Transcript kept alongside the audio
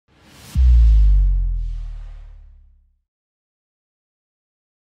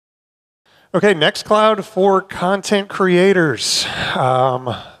Okay, Nextcloud for content creators.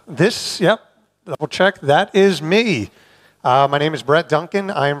 Double check, that is me. My name is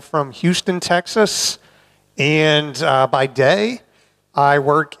Duncan. I am from Houston, Texas. And by day, I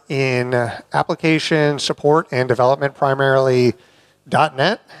work in application support and development, primarily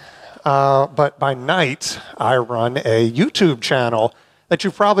 .NET. But by night, I run a YouTube channel that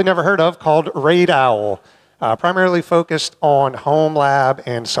you've probably never heard of called Raid Owl. Primarily focused on home lab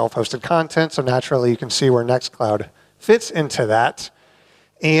and self-hosted content, so naturally you can see where Nextcloud fits into that.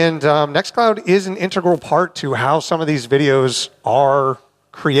 And Nextcloud is an integral part to how some of these videos are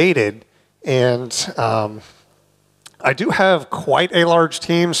created. And I do have quite a large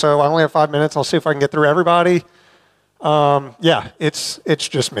team, so I only have 5 minutes. I'll see if I can get through everybody. It's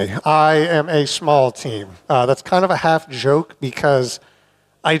just me. I am a small team. That's kind of a half joke because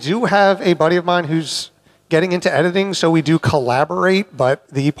I do have a buddy of mine who's getting into editing, so we do collaborate, but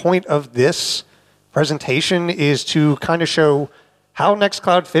the point of this presentation is to kind of show how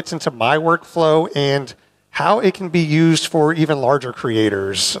Nextcloud fits into my workflow and how it can be used for even larger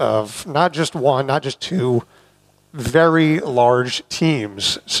creators of not just one, not just two, very large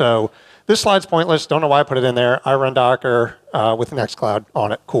teams. So this slide's pointless. Don't know why I put it in there. I run Docker with Nextcloud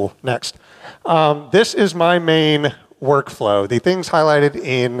on it. Cool. Next. This is my main workflow. The things highlighted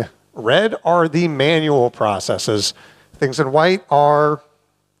in red are the manual processes. Things in white are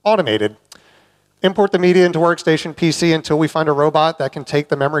automated. Import the media into Workstation PC until we find a robot that can take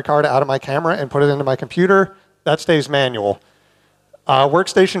the memory card out of my camera and put it into my computer. That stays manual.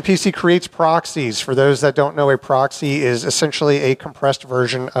 Workstation PC creates proxies. For those that don't know, a proxy is essentially a compressed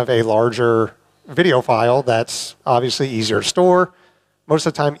version of a larger video file that's obviously easier to store, most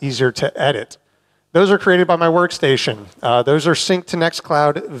of the time easier to edit. Those are created by my workstation. Those are synced to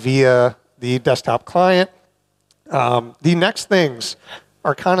Nextcloud via the desktop client. The next things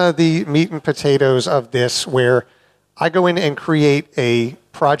are kind of the meat and potatoes of this, where I go in and create a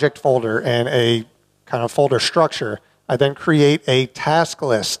project folder and a kind of folder structure. I then create a task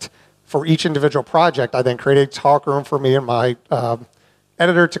list for each individual project. I then create a talk room for me and my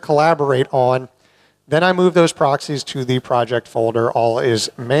editor to collaborate on. Then I move those proxies to the project folder. All is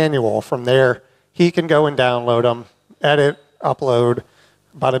manual. From there, he can go and download them, edit, upload,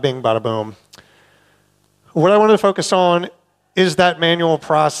 bada bing, bada boom. What I wanted to focus on is that manual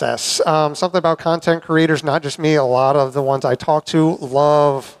process. Something about content creators, not just me, a lot of the ones I talk to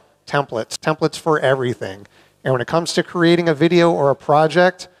love templates for everything. And when it comes to creating a video or a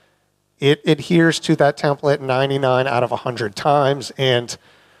project, it adheres to that template 99 out of 100 times. And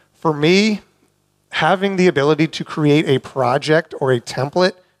for me, having the ability to create a project or a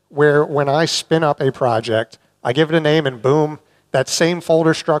template where when I spin up a project, I give it a name and boom, that same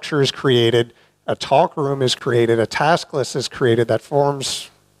folder structure is created, a talk room is created, a task list is created that forms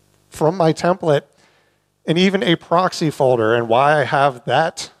from my template, and even a proxy folder. And why I have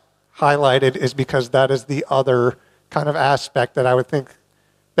that highlighted is because that is the other kind of aspect that I would think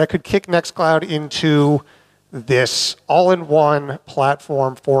that could kick Nextcloud into this all-in-one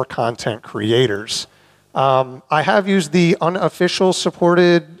platform for content creators. I have used the unofficial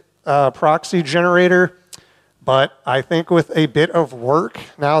supported proxy generator, but I think with a bit of work,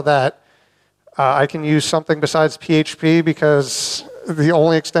 now that I can use something besides PHP, because the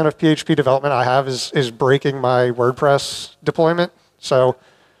only extent of PHP development I have is breaking my WordPress deployment. So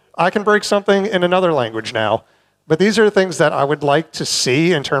I can break something in another language now. But these are things that I would like to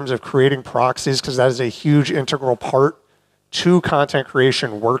see in terms of creating proxies, because that is a huge integral part to content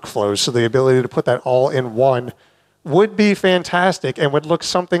creation workflows. So the ability to put that all in one would be fantastic and would look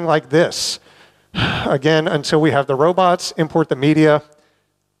something like this. Again, until we have the robots, import the media,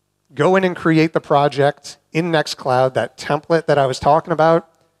 go in and create the project in Nextcloud, that template that I was talking about.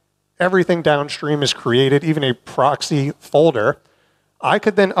 Everything downstream is created, even a proxy folder. I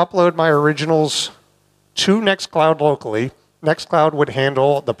could then upload my originals to Nextcloud locally. Nextcloud would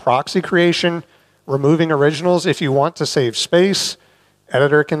handle the proxy creation, removing originals if you want to save space.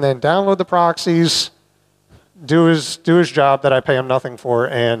 Editor can then download the proxies, do his job that I pay him nothing for,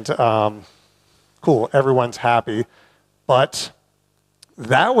 and cool, everyone's happy. But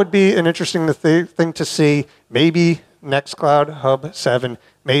that would be an interesting thing to see. Maybe Nextcloud Hub 7,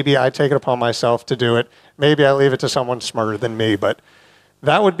 maybe I take it upon myself to do it. Maybe I leave it to someone smarter than me, but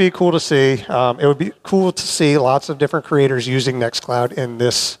that would be cool to see. It would be cool to see lots of different creators using Nextcloud in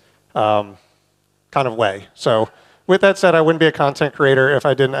this kind of way. So with that said, I wouldn't be a content creator if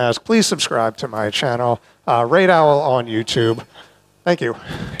I didn't ask, please subscribe to my channel, Raid Owl on YouTube. Thank you.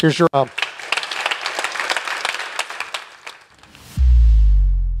 Here's your